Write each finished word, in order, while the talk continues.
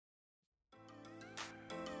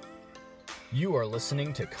You are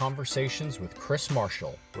listening to Conversations with Chris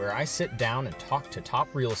Marshall, where I sit down and talk to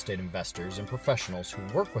top real estate investors and professionals who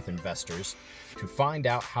work with investors to find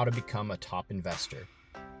out how to become a top investor.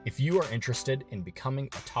 If you are interested in becoming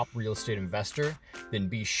a top real estate investor, then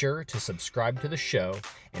be sure to subscribe to the show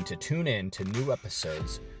and to tune in to new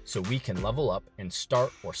episodes so we can level up and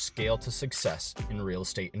start or scale to success in real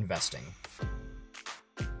estate investing.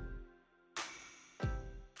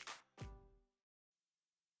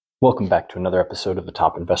 Welcome back to another episode of the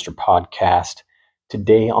Top Investor Podcast.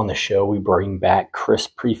 Today on the show, we bring back Chris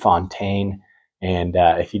Prefontaine. And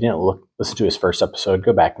if you didn't listen to his first episode,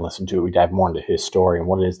 go back and listen to it. We dive more into his story and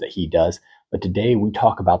what it is that he does. But today we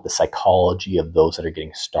talk about the psychology of those that are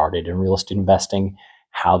getting started in real estate investing,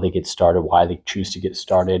 how they get started, why they choose to get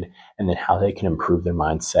started, and then how they can improve their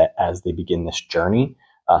mindset as they begin this journey.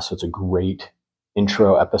 So it's a great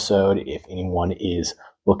intro episode. If anyone is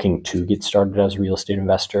looking to get started as a real estate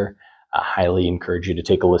investor, I highly encourage you to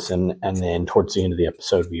take a listen. And then towards the end of the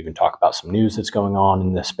episode, we even talk about some news that's going on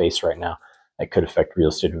in this space right now that could affect real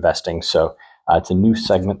estate investing. So it's a new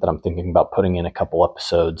segment that I'm thinking about putting in a couple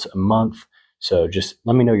episodes a month. So just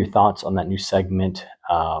let me know your thoughts on that new segment,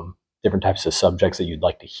 different types of subjects that you'd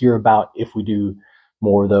like to hear about if we do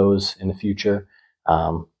more of those in the future.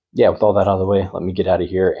 With all that out of the way, let me get out of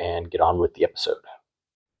here and get on with the episode.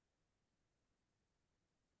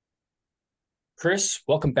 Chris,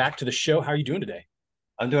 welcome back to the show. How are you doing today?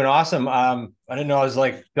 I'm doing awesome. I didn't know I was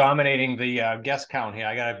like dominating the guest count here.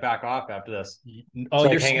 I got to back off after this. Oh,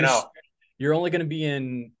 you're hanging out. You're only going to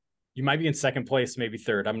be you might be in second place, maybe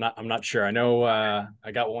third. I'm not sure. I know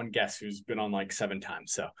I got one guest who's been on like 7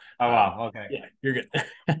 times. So, oh, wow. Okay. Yeah, you're good.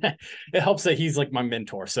 It helps that he's like my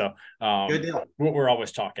mentor. So, good deal. We're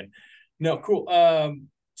always talking. No, cool.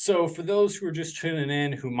 So for those who are just tuning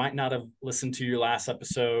in, who might not have listened to your last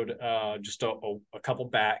episode, just a couple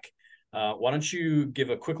back, why don't you give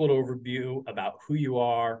a quick little overview about who you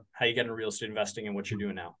are, how you got into real estate investing, and what you're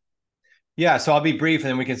doing now? Yeah, so I'll be brief, and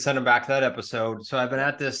then we can send them back to that episode. So I've been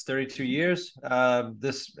at this 32 years,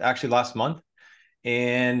 this actually last month.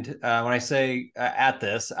 And when I say at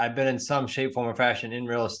this, I've been in some shape, form, or fashion in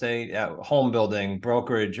real estate, home building,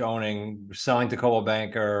 brokerage, owning, selling to co-op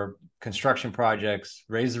banker, construction projects,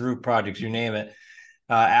 raise the roof projects, you name it.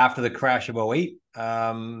 After the crash of 08,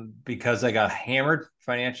 because I got hammered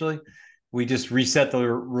financially, we just reset the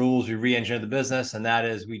rules. We re-engineered the business, and that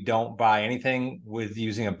is we don't buy anything with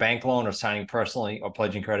using a bank loan or signing personally or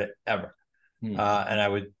pledging credit ever. And I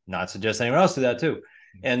would not suggest anyone else do that too.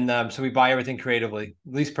 And so we buy everything creatively: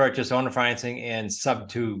 lease, purchase, owner financing, and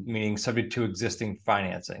subject to existing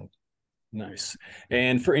financing. Nice.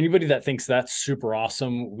 And for anybody that thinks that's super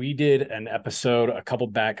awesome, we did an episode a couple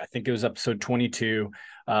back. I think it was episode 22.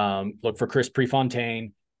 Look for Chris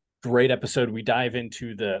Prefontaine. Great episode. We dive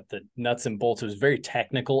into the nuts and bolts. It was a very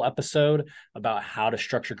technical episode about how to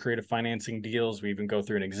structure creative financing deals. We even go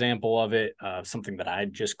through an example of it, something that I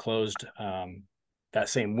just closed that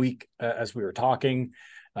same week as we were talking.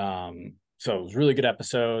 So it was a really good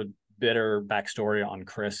episode, better backstory on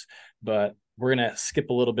Chris, but we're going to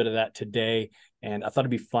skip a little bit of that today. And I thought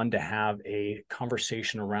it'd be fun to have a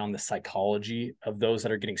conversation around the psychology of those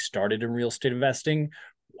that are getting started in real estate investing,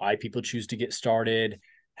 why people choose to get started,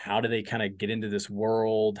 how do they kind of get into this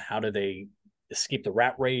world, how do they escape the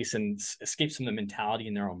rat race and escape some of the mentality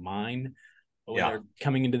in their own mind when they're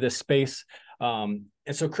coming into this space. And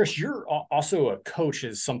so, Chris, you're also a coach,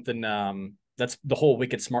 is something that's the whole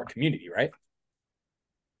Wicked Smart community, right?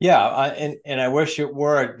 Yeah, and I wish it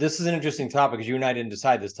were. This is an interesting topic because you and I didn't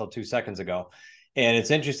decide this till 2 seconds ago, and it's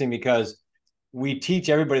interesting because we teach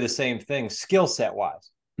everybody the same thing, skill set wise.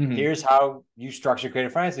 Mm-hmm. Here's how you structure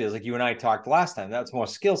creative finance deals, like you and I talked last time. That's more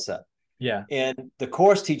skill set. Yeah, and the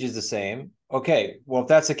course teaches the same. Okay, well, if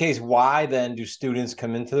that's the case, why then do students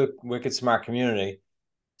come into the Wicked Smart community?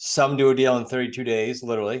 Some do a deal in 32 days,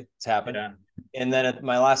 literally. It's happened. Yeah. And then at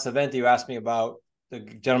my last event, you asked me about, the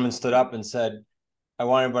gentleman stood up and said, I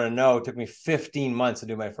want everybody to know it took me 15 months to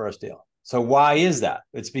do my first deal. So why is that?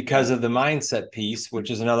 It's because of the mindset piece, which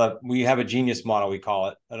is another, we have a genius model, we call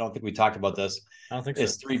it. I don't think we talked about this. I don't think so.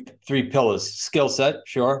 It's three pillars. Skill set,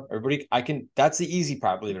 sure. Everybody, that's the easy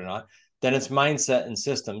part, believe it or not. Then it's mindset and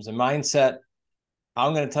systems. And mindset,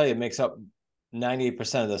 I'm going to tell you, it makes up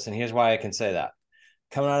 98% of this. And here's why I can say that.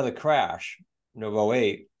 Coming out of the crash of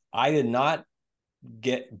 08, I did not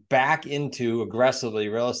get back into aggressively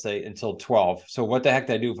real estate until 12. So what the heck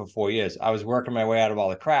did I do for 4 years? I was working my way out of all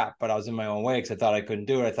the crap, but I was in my own way because I thought I couldn't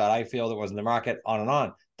do it. I thought I failed. It wasn't the market, on and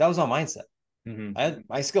on. That was all mindset. Mm-hmm.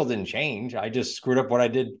 My skill didn't change. I just screwed up what I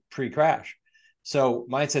did pre-crash. So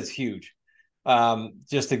mindset's huge.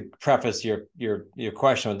 Just to preface your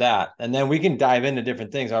question with that, and then we can dive into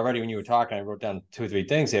different things. Already when you were talking, I wrote down 2 or 3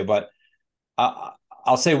 things here, but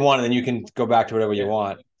I'll say one, and then you can go back to whatever you Yeah.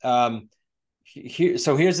 want.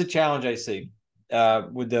 So here's the challenge I see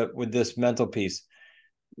with this mental piece.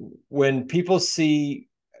 When people see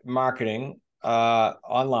marketing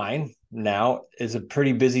online now is a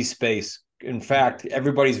pretty busy space. In fact,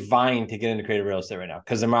 everybody's vying to get into creative real estate right now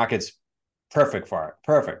because the market's perfect for it.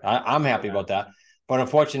 Perfect. I'm happy Yeah. about that. But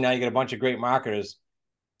unfortunately, now you get a bunch of great marketers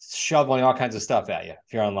shoveling all kinds of stuff at you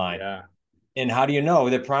if you're online. Yeah. And how do you know?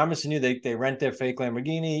 They're promising you they rent their fake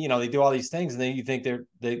Lamborghini, they do all these things, and then you think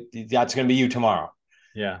that's going to be you tomorrow.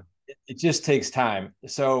 Yeah. It just takes time.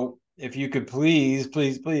 So if you could please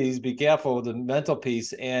be careful with the mental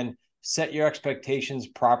piece and set your expectations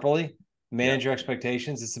properly, Yeah. manage your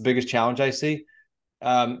expectations. It's the biggest challenge I see.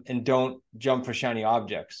 And don't jump for shiny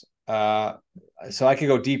objects. So I could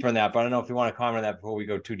go deeper on that, but I don't know if you want to comment on that before we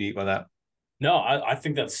go too deep on that. No, I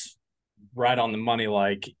think that's right on the money.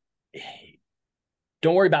 Like,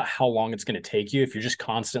 don't worry about how long it's going to take you. If you're just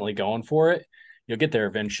constantly going for it, you'll get there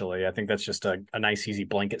eventually. I think that's just a nice, easy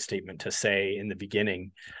blanket statement to say in the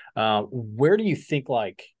beginning. Where do you think,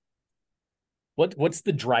 like, what's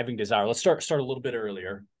the driving desire? Let's start a little bit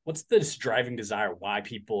earlier. What's this driving desire? Why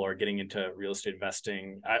people are getting into real estate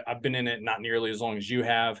investing? I've been in it not nearly as long as you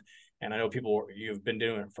have, and I know people you've been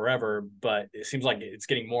doing it forever, but it seems like it's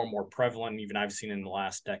getting more and more prevalent. Even I've seen in the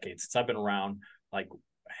last decade since I've been around. Like,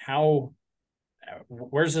 how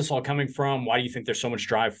where's this all coming from? Why do you think there's so much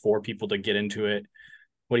drive for people to get into it?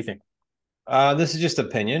 What do you think? This is just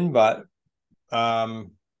opinion, but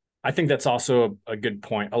um, I think that's also a good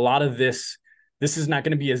point. A lot of this is not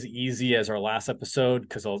going to be as easy as our last episode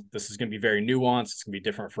because this is going to be very nuanced. It's going to be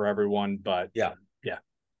different for everyone, but yeah, yeah.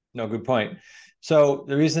 no, good point. So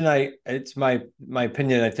the reason it's my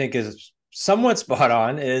opinion, I think is somewhat spot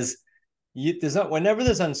on is whenever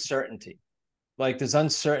there's uncertainty, like there's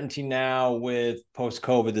uncertainty now with post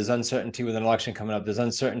COVID, there's uncertainty with an election coming up, there's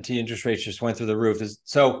uncertainty, interest rates just went through the roof.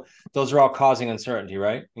 So those are all causing uncertainty,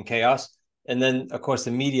 right? And chaos. And then of course the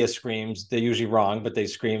media screams, they're usually wrong, but they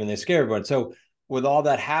scream and they scare everyone. So with all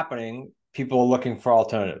that happening, people are looking for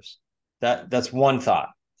alternatives. That's one thought.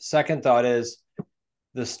 Second thought is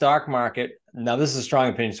the stock market. Now, this is a strong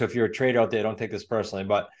opinion. So if you're a trader out there, don't take this personally,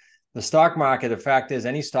 but the stock market, the fact is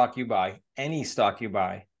any stock you buy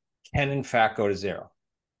can in fact go to zero.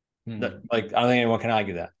 Like, I don't think anyone can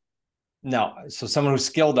argue that. No, so someone who's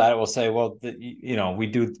skilled at it will say, well, we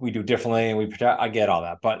do differently and we protect. I get all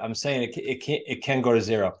that, but I'm saying it can go to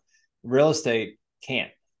zero. Real estate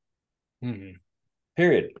can't. Mm-hmm.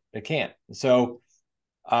 Period. It can't. So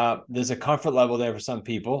there's a comfort level there for some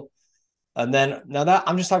people. And then now that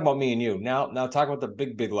I'm just talking about me and you. Now talk about the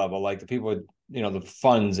big level, like the people with the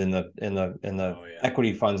funds in the Oh yeah.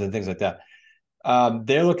 equity funds and things like that.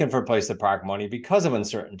 They're looking for a place to park money because of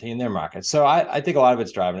uncertainty in their market. So I think a lot of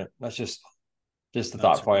it's driving it. That's just the That's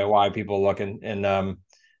thought for you why people are looking. And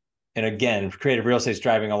again, creative real estate is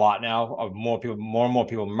driving a lot now of more and more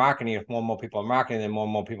people marketing. If more and more people are marketing, then more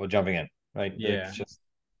and more people jumping in. Right? It's yeah. just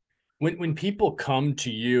When people come to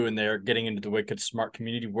you and they're getting into the Wicked Smart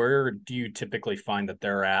community, where do you typically find that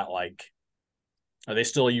they're at? Like, are they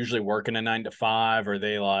still usually working a 9 to 5? Are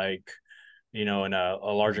they like, in a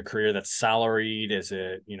larger career that's salaried? Is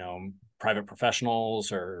it, private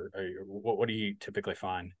professionals or what do you typically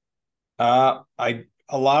find? I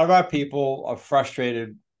a lot of our people are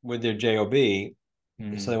frustrated with their job, so they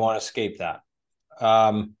Mm, want to escape that.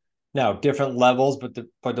 Um, Now different levels,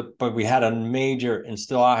 but we had a major and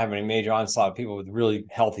still are having a major onslaught of people with really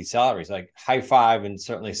healthy salaries, like high five and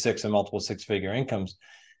certainly six and multiple six-figure incomes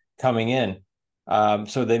coming in.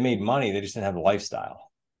 So they made money, they just didn't have the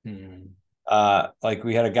lifestyle. mm, Like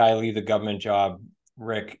we had a guy leave the government job,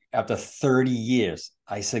 Rick, after 30 years.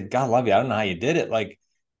 I said, God love you. I don't know how you did it. Like,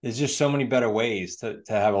 there's just so many better ways to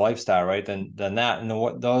have a lifestyle, right? Than that. And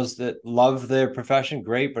those that love their profession,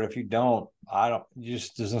 great. But if you don't, I don't.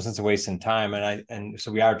 There's no sense of wasting time. And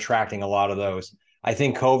so we are attracting a lot of those. I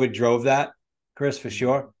think COVID drove that, Chris, for mm.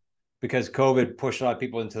 sure, because COVID pushed a lot of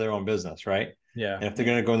people into their own business, right? Yeah. And if they're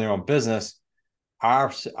going to go in their own business,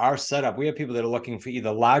 our setup, we have people that are looking for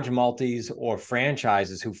either large multis or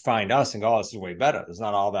franchises who find us and go, oh, this is way better. There's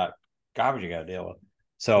not all that garbage you got to deal with.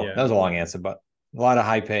 So that Yeah. was a long answer, but a lot of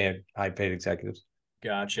high paid executives.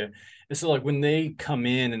 Gotcha. And so, like, when they come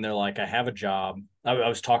in and they're like, I have a job. I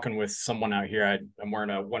was talking with someone out here. I'm wearing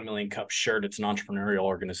a 1 million cup shirt. It's an entrepreneurial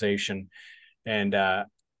organization. And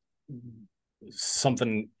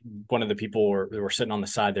something, one of the people were sitting on the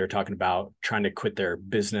side, they were talking about trying to quit their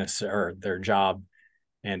business or their job.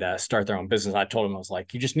 and start their own business. I told him, I was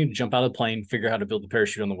like, you just need to jump out of the plane, figure out how to build the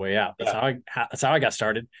parachute on the way out. That's how I got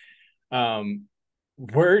started. Um,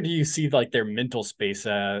 where do you see like their mental space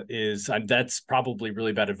is? That's probably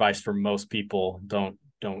really bad advice for most people. Don't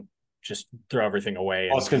just throw everything away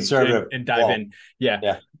Most conservative. and dive in. Yeah,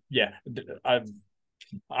 Yeah. yeah.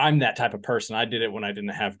 I'm that type of person. I did it when I didn't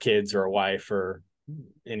have kids or a wife or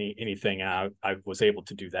anything. I was able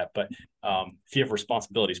to do that. But if you have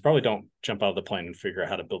responsibilities, probably don't jump out of the plane and figure out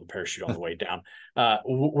how to build a parachute on the way down.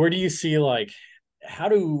 Where do you see like how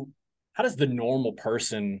does the normal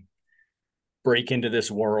person break into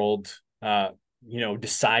this world?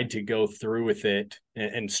 Decide to go through with it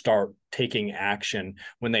and start taking action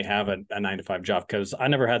when they have a 9 to 5 job. Because I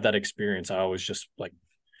never had that experience. I always just like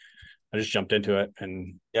I just jumped into it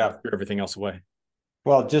and threw everything else away.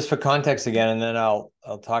 Well, just for context again, and then I'll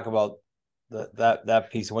talk about that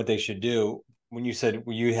piece and what they should do. When you said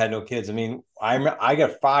you had no kids, I mean, I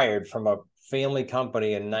got fired from a family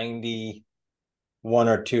company in 91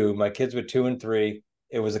 or 2. My kids were 2 and 3.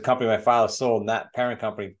 It was a company my father sold, and that parent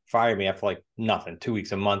company fired me after like nothing, 2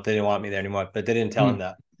 weeks, a month. They didn't want me there anymore, but they didn't tell him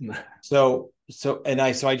that. So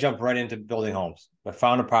I jumped right into building homes. I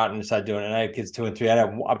found a partner and started doing it. And I had kids 2 and 3. I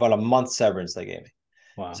had about a month severance they gave me.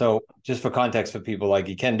 Wow. So just for context for people, like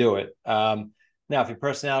you can do it. Now, if your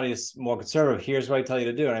personality is more conservative, here's what I tell you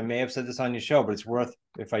to do. And I may have said this on your show, but it's worth,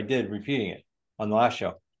 if I did, repeating it on the last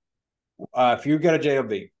show. If you get a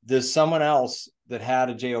JOB, there's someone else that had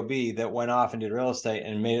a JOB that went off and did real estate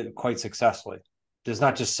and made it quite successfully. There's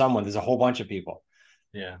not just someone, there's a whole bunch of people.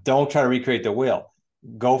 Yeah. Don't try to recreate the wheel.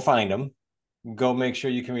 Go find them. Go make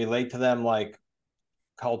sure you can relate to them, like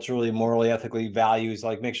culturally, morally, ethically, values.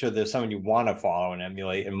 Like make sure there's someone you want to follow and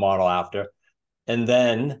emulate and model after. And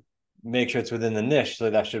then make sure it's within the niche.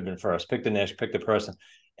 So that should have been first. Pick the niche, pick the person,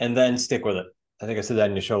 and then stick with it. I think I said that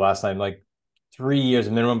in your show last time, like 3 years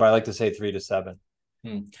minimum, but I like to say 3 to 7.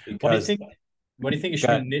 Because what do you think it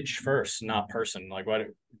should be niche first, not person? Like what?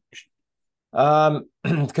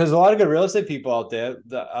 Because a lot of good real estate people out there,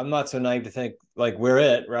 I'm not so naive to think like we're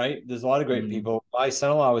it, right? There's a lot of great people. My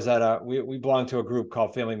son-in-law was at we belong to a group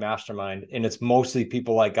called Family Mastermind, and it's mostly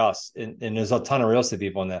people like us, and there's a ton of real estate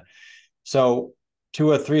people in there. So 2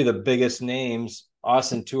 or 3 of the biggest names,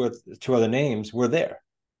 us and two other names, were there,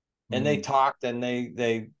 and they talked and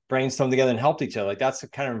they brainstormed together and helped each other. Like that's the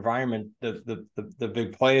kind of environment the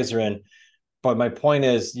big players are in. But my point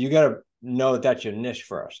is, you got to know that that's your niche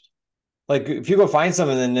first. Like if you go find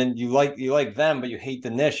someone and then you like them, but you hate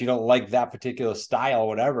the niche, you don't like that particular style or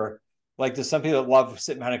whatever. Like there's some people that love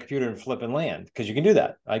sitting behind a computer and flipping land because you can do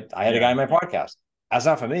that. I had a guy in my podcast. That's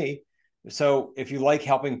not for me. So if you like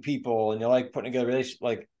helping people and you like putting together relationships,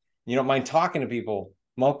 like you don't mind talking to people,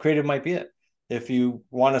 well, creative might be it. If you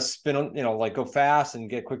want to spin, like go fast and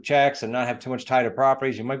get quick checks and not have too much tied to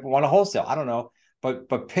properties, you might want to wholesale. I don't know,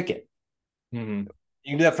 but pick it. You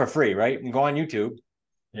can do that for free, right? You can go on YouTube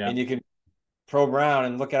and you can probe around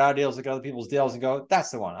and look at our deals, look at other people's deals and go,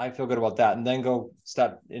 that's the one. I feel good about that. And then go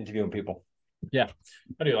start interviewing people. Yeah.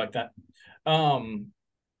 I do like that.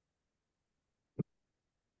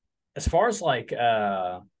 As far as like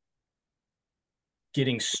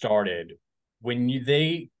getting started, when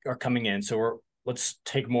they are coming in, so let's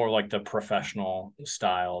take more like the professional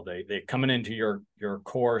style. They coming into your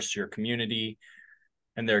course, your community,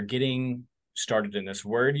 and they're getting started in this.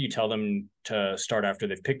 Where do you tell them to start after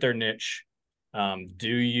they've picked their niche? Do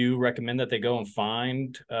you recommend that they go and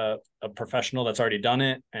find a professional that's already done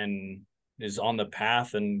it and is on the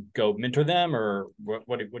path and go mentor them, or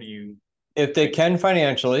what do you? If they can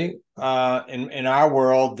financially, in our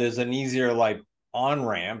world, there's an easier like on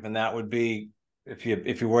ramp, and that would be if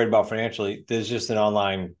you're worried about financially, there's just an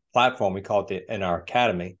online platform. We call it in our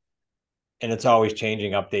academy, and it's always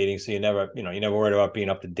changing, updating. So you never worried about being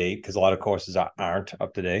up to date because a lot of courses aren't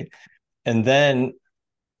up to date. And then,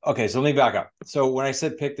 okay, so let me back up. So when I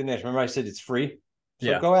said pick the niche, remember I said it's free.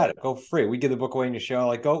 So go at it, go free. We give the book away in your show.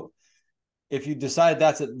 Like go, if you decide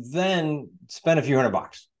that's it, then spend a few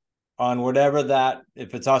 $100 on whatever that,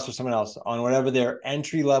 if it's us or someone else, on whatever their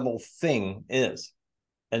entry level thing is.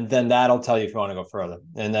 And then that'll tell you if you want to go further.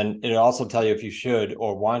 And then it'll also tell you if you should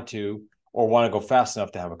or want to go fast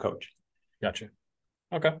enough to have a coach. Gotcha.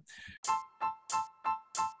 Okay.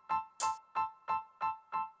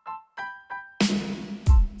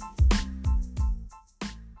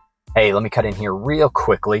 Hey, let me cut in here real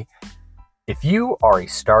quickly. If you are a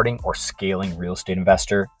starting or scaling real estate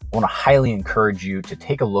investor, I want to highly encourage you to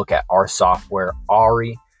take a look at our software,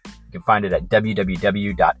 ARI. You can find it at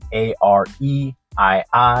www.areii.io.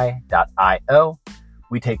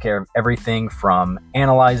 We take care of everything from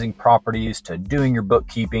analyzing properties to doing your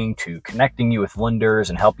bookkeeping to connecting you with lenders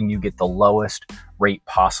and helping you get the lowest rate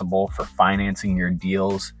possible for financing your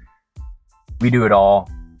deals. We do it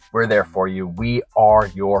all. We're there for you. We are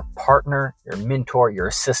your partner, your mentor, your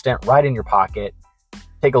assistant, right in your pocket.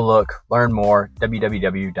 Take a look, learn more,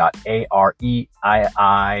 www.areii.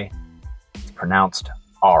 It's pronounced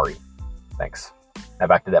Ari. Thanks. Now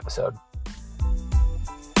back to the episode.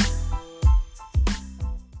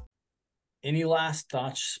 Any last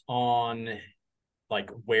thoughts on like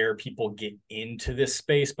where people get into this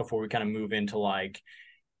space before we kind of move into like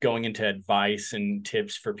going into advice and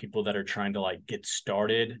tips for people that are trying to like get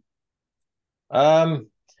started? No,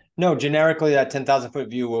 generically that 10,000-foot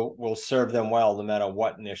view will serve them well no matter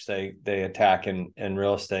what niche they attack in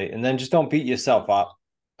real estate. And then just don't beat yourself up.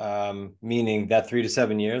 Meaning that 3 to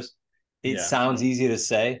 7 years, it sounds easy to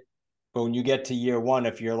say, but when you get to year one,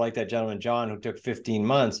 if you're like that gentleman John who took 15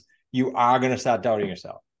 months, you are going to start doubting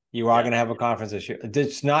yourself. You are going to have a confidence issue.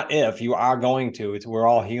 It's not if, you are going to. We're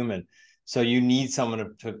all human. So you need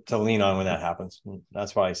someone to lean on when that happens.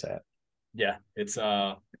 That's why I say it. Yeah, it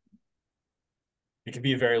can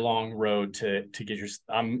be a very long road to get your.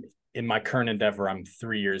 I'm in my current endeavor. I'm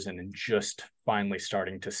 3 years in and just finally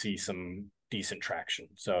starting to see some decent traction.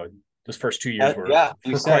 So those first 2 years were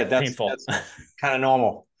quite painful. That's kind of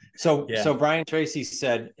normal. So Brian Tracy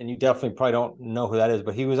said, and you definitely probably don't know who that is,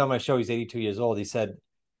 but he was on my show. He's 82 years old. He said,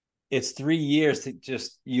 it's 3 years to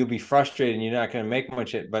just, you'll be frustrated and you're not going to make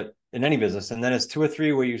much but in any business. And then it's 2 or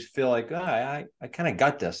 3 where you feel like, I kind of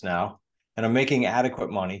got this now and I'm making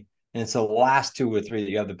adequate money. And it's the last 2 or 3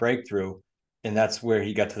 that you have the breakthrough. And that's where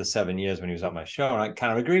he got to the 7 years when he was on my show. And I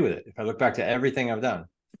kind of agree with it. If I look back to everything I've done.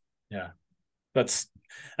 Yeah. That's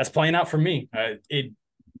playing out for me.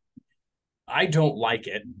 I don't like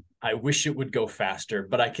it. I wish it would go faster,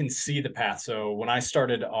 but I can see the path. So when I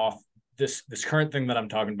started off, this current thing that I'm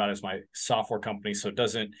talking about is my software company. So it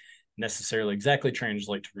doesn't necessarily exactly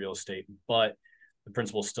translate to real estate, but the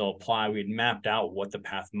principles still apply. We had mapped out what the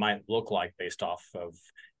path might look like based off of,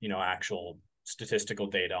 actual statistical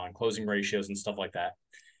data on closing ratios and stuff like that.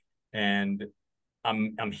 And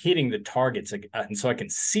I'm hitting the targets, and so I can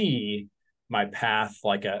see my path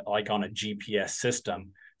like on a GPS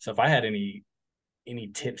system. So if I had any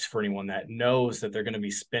tips for anyone that knows that they're going to be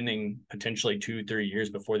spending potentially 2-3 years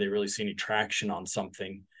before they really see any traction on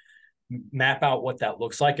something, map out what that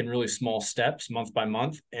looks like in really small steps, month by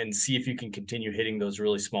month, and see if you can continue hitting those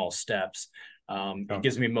really small steps. It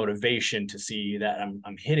gives me motivation to see that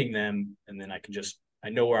I'm hitting them, and then I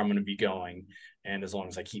know where I'm going to be going. And as long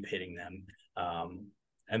as I keep hitting them,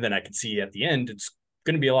 and then I can see at the end, it's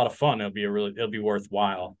going to be a lot of fun. It'll be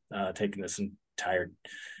worthwhile taking this entire,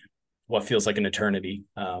 what feels like an eternity.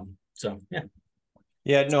 Yeah,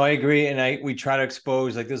 no, I agree. And we try to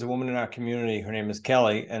expose, like there's a woman in our community, her name is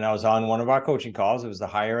Kelly, and I was on one of our coaching calls. It was the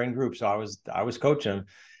higher end group. So I was coaching them.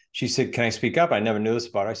 She said, can I speak up? I never knew this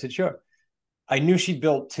about her. I said, sure. I knew she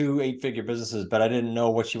built 2 8-figure businesses, but I didn't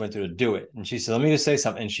know what she went through to do it. And she said, let me just say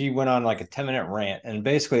something. And she went on like a 10-minute rant. And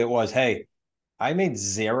basically it was, hey, I made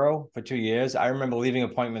 0 for 2 years. I remember leaving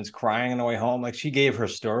appointments crying on the way home. Like she gave her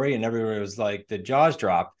story and everybody was like, the jaws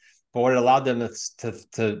dropped. But what it allowed them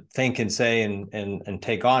to think and say and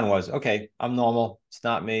take on was, okay, I'm normal. It's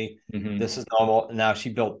not me. Mm-hmm. This is normal. And now she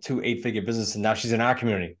built 2 8-figure businesses. And now she's in our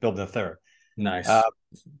community building a 3rd. Nice. So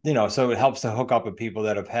it helps to hook up with people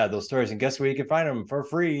that have had those stories. And guess where you can find them for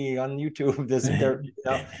free on YouTube.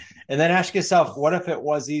 And then ask yourself, what if it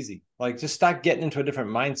was easy? Like just start getting into a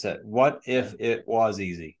different mindset. What if it was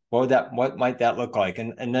easy? What might that look like?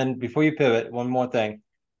 And then before you pivot, one more thing.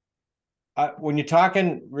 When you're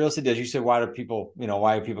talking real estate deals, you said, why do people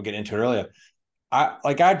get into it earlier?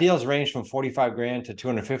 Our deals range from 45 grand to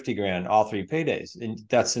 250 grand, all 3 paydays. And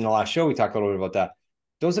that's in the last show. We talked a little bit about that.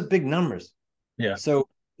 Those are big numbers. Yeah. So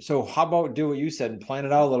how about do what you said and plan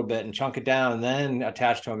it out a little bit and chunk it down and then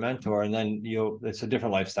attach to a mentor, and then it's a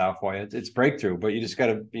different lifestyle for you. It's breakthrough, but you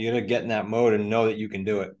gotta get in that mode and know that you can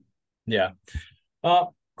do it. Yeah.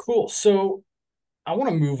 Cool. So I want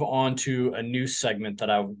to move on to a new segment that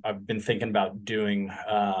I've been thinking about doing.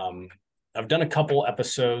 I've done a couple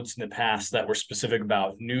episodes in the past that were specific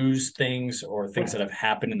about news things or things that have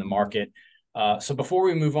happened in the market. So before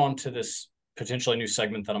we move on to this potentially new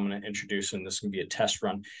segment that I'm going to introduce, and this can be a test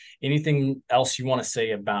run, anything else you want to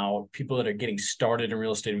say about people that are getting started in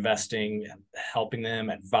real estate investing, helping them,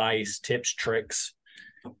 advice, tips, tricks,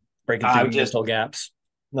 breaking through mental gaps?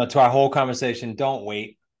 No, to our whole conversation, don't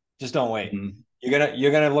wait. Just don't wait. Mm-hmm.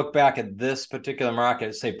 You're gonna look back at this particular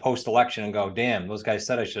market, say post-election, and go, damn, those guys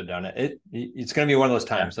said I should have done it. It's gonna be one of those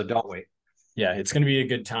times, so don't wait. Yeah, it's gonna be a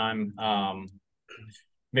good time.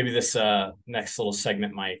 maybe this next little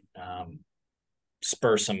segment might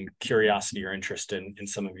spur some curiosity or interest in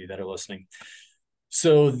some of you that are listening.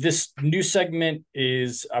 So this new segment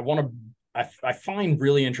is I find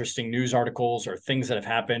really interesting news articles or things that have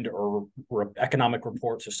happened or economic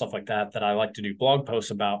reports or stuff like that I like to do blog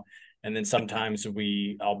posts about. And then sometimes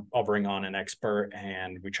I'll bring on an expert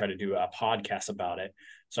and we try to do a podcast about it.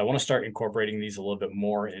 So I want to start incorporating these a little bit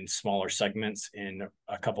more in smaller segments in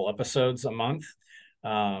a couple episodes a month.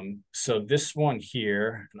 So this one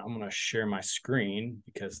here, and I'm going to share my screen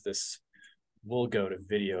because this will go to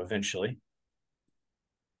video eventually.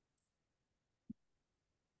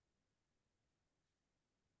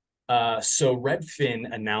 So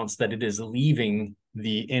Redfin announced that it is leaving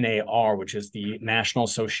the NAR, which is the National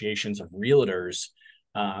Associations of Realtors,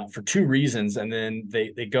 for two reasons. And then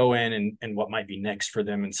they go in and what might be next for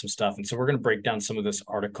them and some stuff. And so we're going to break down some of this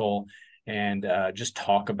article and just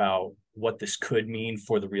talk about what this could mean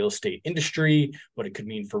for the real estate industry, what it could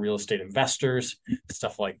mean for real estate investors,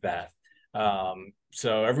 stuff like that.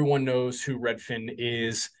 So everyone knows who Redfin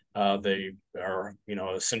is. They are,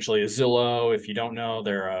 essentially a Zillow. If you don't know,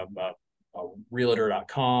 they're a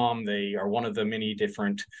realtor.com. They are one of the many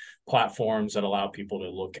different platforms that allow people to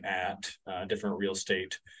look at different real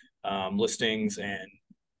estate listings and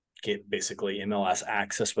get basically MLS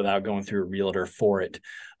access without going through a realtor for it.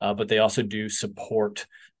 But they also do support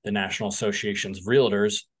the National Associations of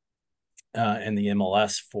Realtors and the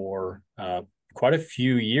MLS for quite a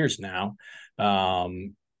few years now.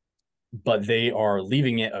 But they are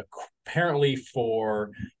leaving it apparently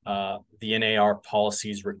for the NAR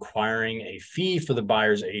policies requiring a fee for the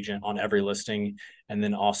buyer's agent on every listing, and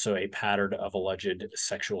then also a pattern of alleged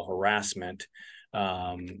sexual harassment.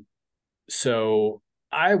 So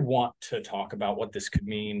I want to talk about what this could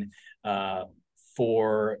mean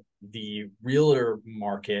for the realtor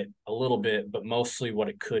market a little bit, but mostly what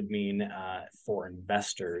it could mean for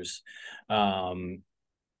investors.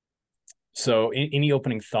 So any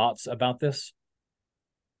opening thoughts about this?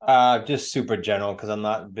 Just super general because I'm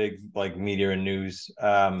not big like media and news.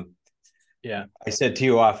 Yeah. I said to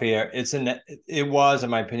you off here, it was, in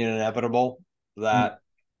my opinion, inevitable Mm. that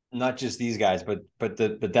not just these guys, but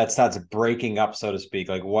that starts breaking up, so to speak,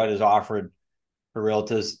 like what is offered for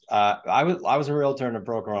realtors. I was a realtor and a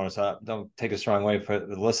broker owner, so don't take a strong way for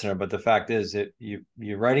the listener. But the fact is that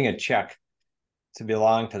you're writing a check to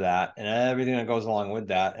belong to that and everything that goes along with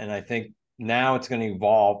that. And I think now it's going to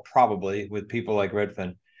evolve probably with people like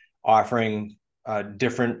Redfin offering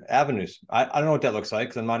different avenues. I don't know what that looks like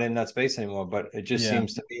because I'm not in that space anymore, but it just Yeah.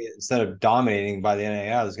 seems to be instead of dominating by the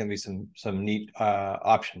NAR, there's going to be some neat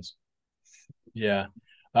options. Yeah.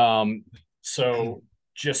 So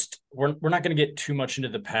just we're not going to get too much into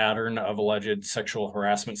the pattern of alleged sexual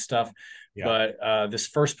harassment stuff, Yeah. but this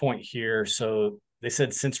first point here. So they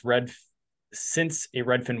said since a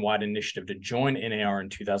Redfin wide initiative to join NAR in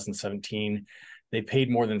 2017, they paid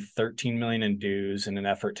more than 13 million in dues in an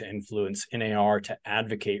effort to influence NAR to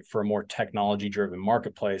advocate for a more technology driven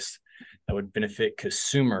marketplace that would benefit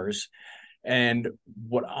consumers. And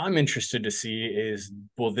what I'm interested to see is,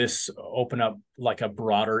 will this open up like a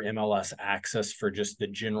broader MLS access for just the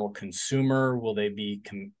general consumer? Will they be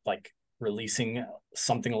like releasing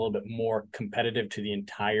something a little bit more competitive to the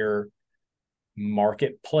entire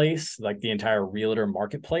marketplace, like the entire realtor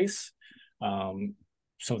marketplace?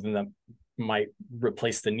 Something that might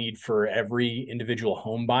replace the need for every individual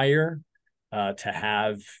home buyer to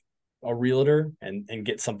have a realtor and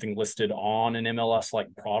get something listed on an MLS like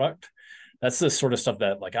product. That's the sort of stuff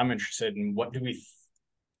that like I'm interested in. What do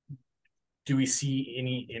we see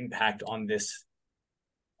any impact on this?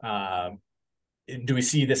 Do we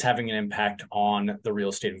see this having an impact on the real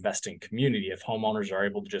estate investing community if homeowners are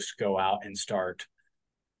able to just go out and start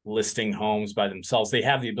listing homes by themselves? They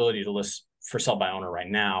have the ability to list for sale by owner right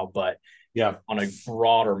now, but Yeah. on a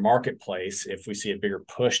broader marketplace, if we see a bigger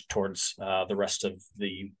push towards the rest of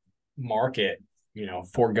the market,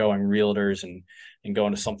 foregoing realtors and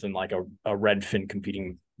going to something like a Redfin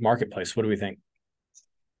competing marketplace, what do we think?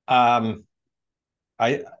 Um,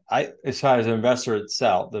 as far as the investor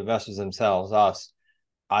itself, the investors themselves, us,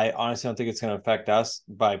 I honestly don't think it's going to affect us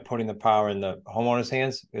by putting the power in the homeowners'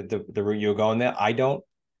 hands. The route you're going there, I don't.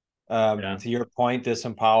 Yeah. To your point, there's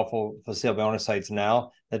some powerful for sale by owner sites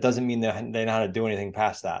now. That doesn't mean they know how to do anything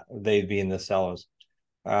past that. They'd be in the sellers.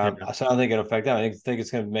 Yeah. So I don't think it'll affect them. I think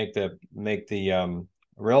it's going to make the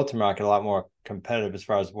realtor market a lot more competitive as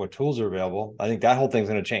far as what tools are available. I think that whole thing's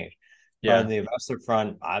going to change. But Yeah. on the investor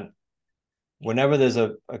front, whenever there's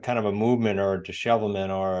a kind of a movement or a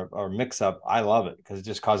dishevelment or mix up, I love it because it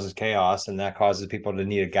just causes chaos, and that causes people to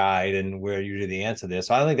need a guide, and we're usually the answer there.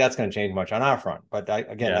 So I don't think that's going to change much on our front. But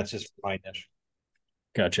again, Yeah, that's just my niche.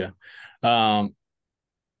 gotcha. Um,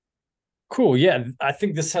 cool. Yeah, I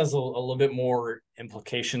think this has a little bit more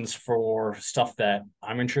implications for stuff that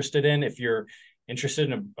I'm interested in. If you're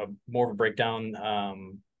interested in a more of a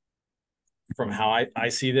breakdown from how I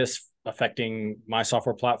see this affecting my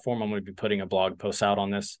software platform, I'm going to be putting a blog post out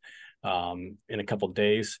on this in a couple of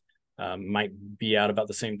days. Might be out about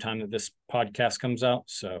the same time that this podcast comes out.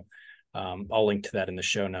 So I'll link to that in the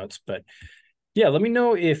show notes. But yeah, let me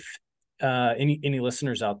know if any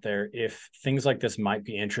listeners out there, if things like this might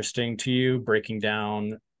be interesting to you, breaking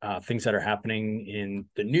down things that are happening in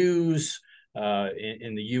the news,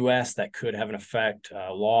 in the US that could have an effect,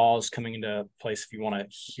 laws coming into place. If you want to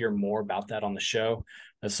hear more about that on the show,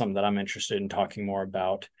 that's something that I'm interested in talking more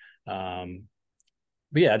about. But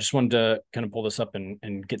yeah, I just wanted to kind of pull this up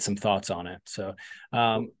and get some thoughts on it. So,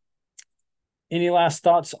 any last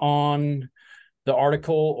thoughts on the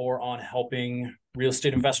article or on helping real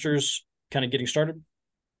estate investors kind of getting started?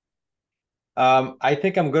 I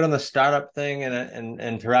think I'm good on the startup thing,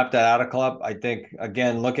 and to wrap that article up, I think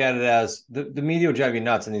again, look at it as the media will drive you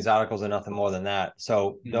nuts, and these articles are nothing more than that.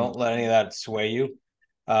 So don't let any of that sway you.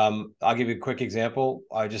 I'll give you a quick example.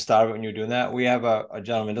 I just started when you were doing that. We have a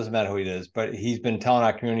gentleman, doesn't matter who he is, but he's been telling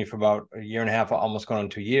our community for about a year and a half, almost going on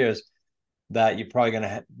 2 years, that you're probably going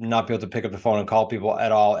to not be able to pick up the phone and call people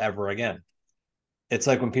at all ever again. It's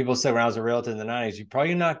like when people said when I was a realtor in the 90s, you're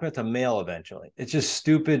probably not going to mail eventually. It's just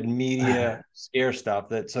stupid media scare stuff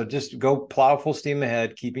so just go plow full steam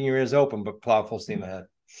ahead, keeping your ears open, but plow full steam ahead.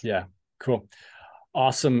 Yeah, cool.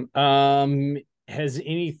 Awesome. Has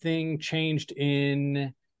anything changed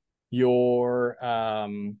in your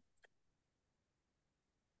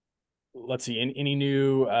let's see, any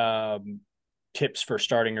new tips for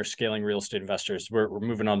starting or scaling real estate investors? We're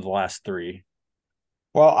moving on to the last three.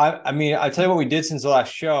 Well, I mean, I'll tell you what we did since the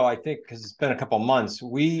last show. I think because it's been a couple of months,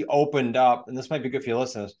 we opened up, and this might be good for your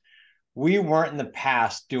listeners. We weren't in the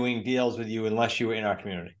past doing deals with you unless you were in our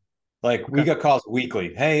community. Like we got calls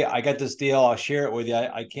weekly. Hey, I got this deal. I'll share it with you.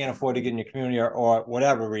 I can't afford to get in your community or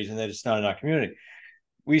whatever reason that it's not in our community.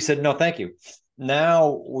 We said, no, thank you.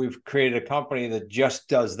 Now we've created a company that just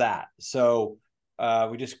does that. So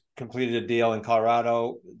we just completed a deal in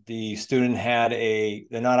Colorado. The student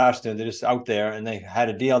they're not our student, they're just out there, and they had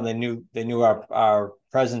a deal, and they knew our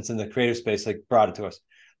presence in the creative space, like brought it to us.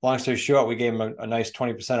 Long story short, we gave them a nice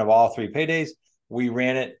 20% of all 3 paydays. We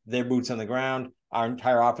ran it, their boots on the ground. Our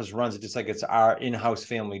entire office runs it just like it's our in-house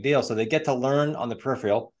family deal. So they get to learn on the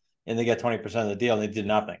peripheral, and they get 20% of the deal, and they did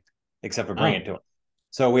nothing except for bring it to them.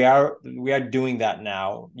 So we are doing that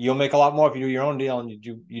now. You'll make a lot more if you do your own deal and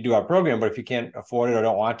you do our program. But if you can't afford it or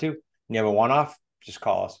don't want to, and you have a one-off, just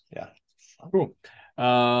call us. Yeah. Cool.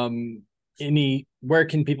 Where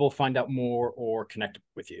can people find out more or connect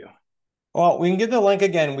with you? Well, we can give the link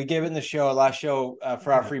again. We gave it in the last show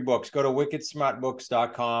for our free books. Go to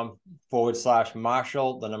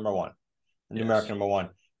wickedsmartbooks.com/Marshall, the number one, the numeric number one.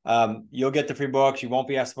 You'll get the free books. You won't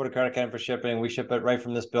be asked to put a credit card in for shipping. We ship it right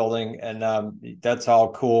from this building, and that's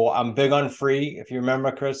all cool. I'm big on free, if you remember,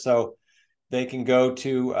 Chris. So they can go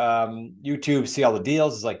to YouTube, see all the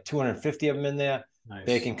deals. There's like 250 of them in there. Nice.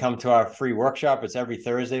 They can come to our free workshop. It's every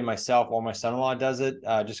Thursday. Myself or my son-in-law does it.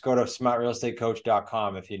 Just go to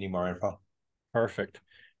smartrealestatecoach.com if you need more info. Perfect.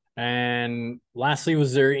 And lastly,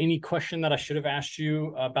 was there any question that I should have asked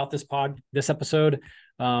you about this episode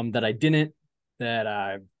that I didn't, that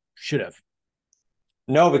I should have?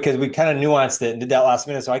 No, because we kind of nuanced it and did that last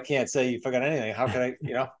minute. So I can't say you forgot anything. How could I,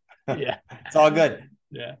 Yeah, it's all good.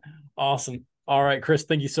 Yeah. Awesome. All right, Chris,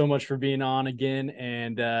 thank you so much for being on again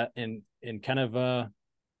and kind of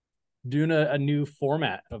doing a new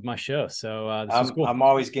format of my show. So this was cool. I'm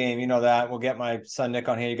always game. You know that. We'll get my son Nick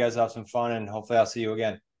on here. You guys have some fun, and hopefully I'll see you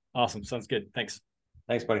again. Awesome. Sounds good. Thanks.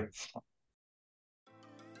 Thanks, buddy.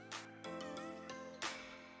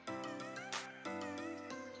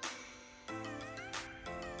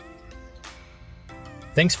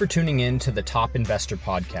 Thanks for tuning in to the Top Investor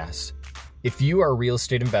Podcast. If you are a real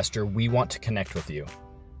estate investor, we want to connect with you.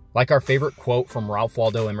 Like our favorite quote from Ralph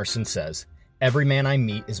Waldo Emerson says, "Every man I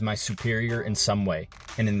meet is my superior in some way,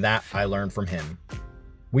 and in that I learn from him."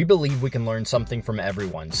 We believe we can learn something from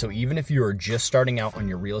everyone, so even if you are just starting out on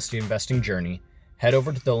your real estate investing journey, head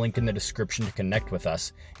over to the link in the description to connect with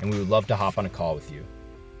us, and we would love to hop on a call with you.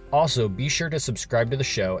 Also, be sure to subscribe to the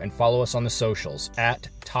show and follow us on the socials at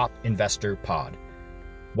Top Investor Pod.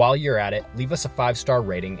 While you're at it, leave us a 5-star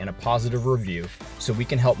rating and a positive review so we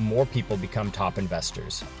can help more people become top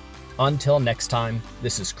investors. Until next time,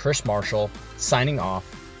 this is Chris Marshall signing off.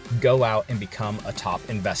 Go out and become a top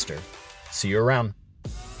investor. See you around.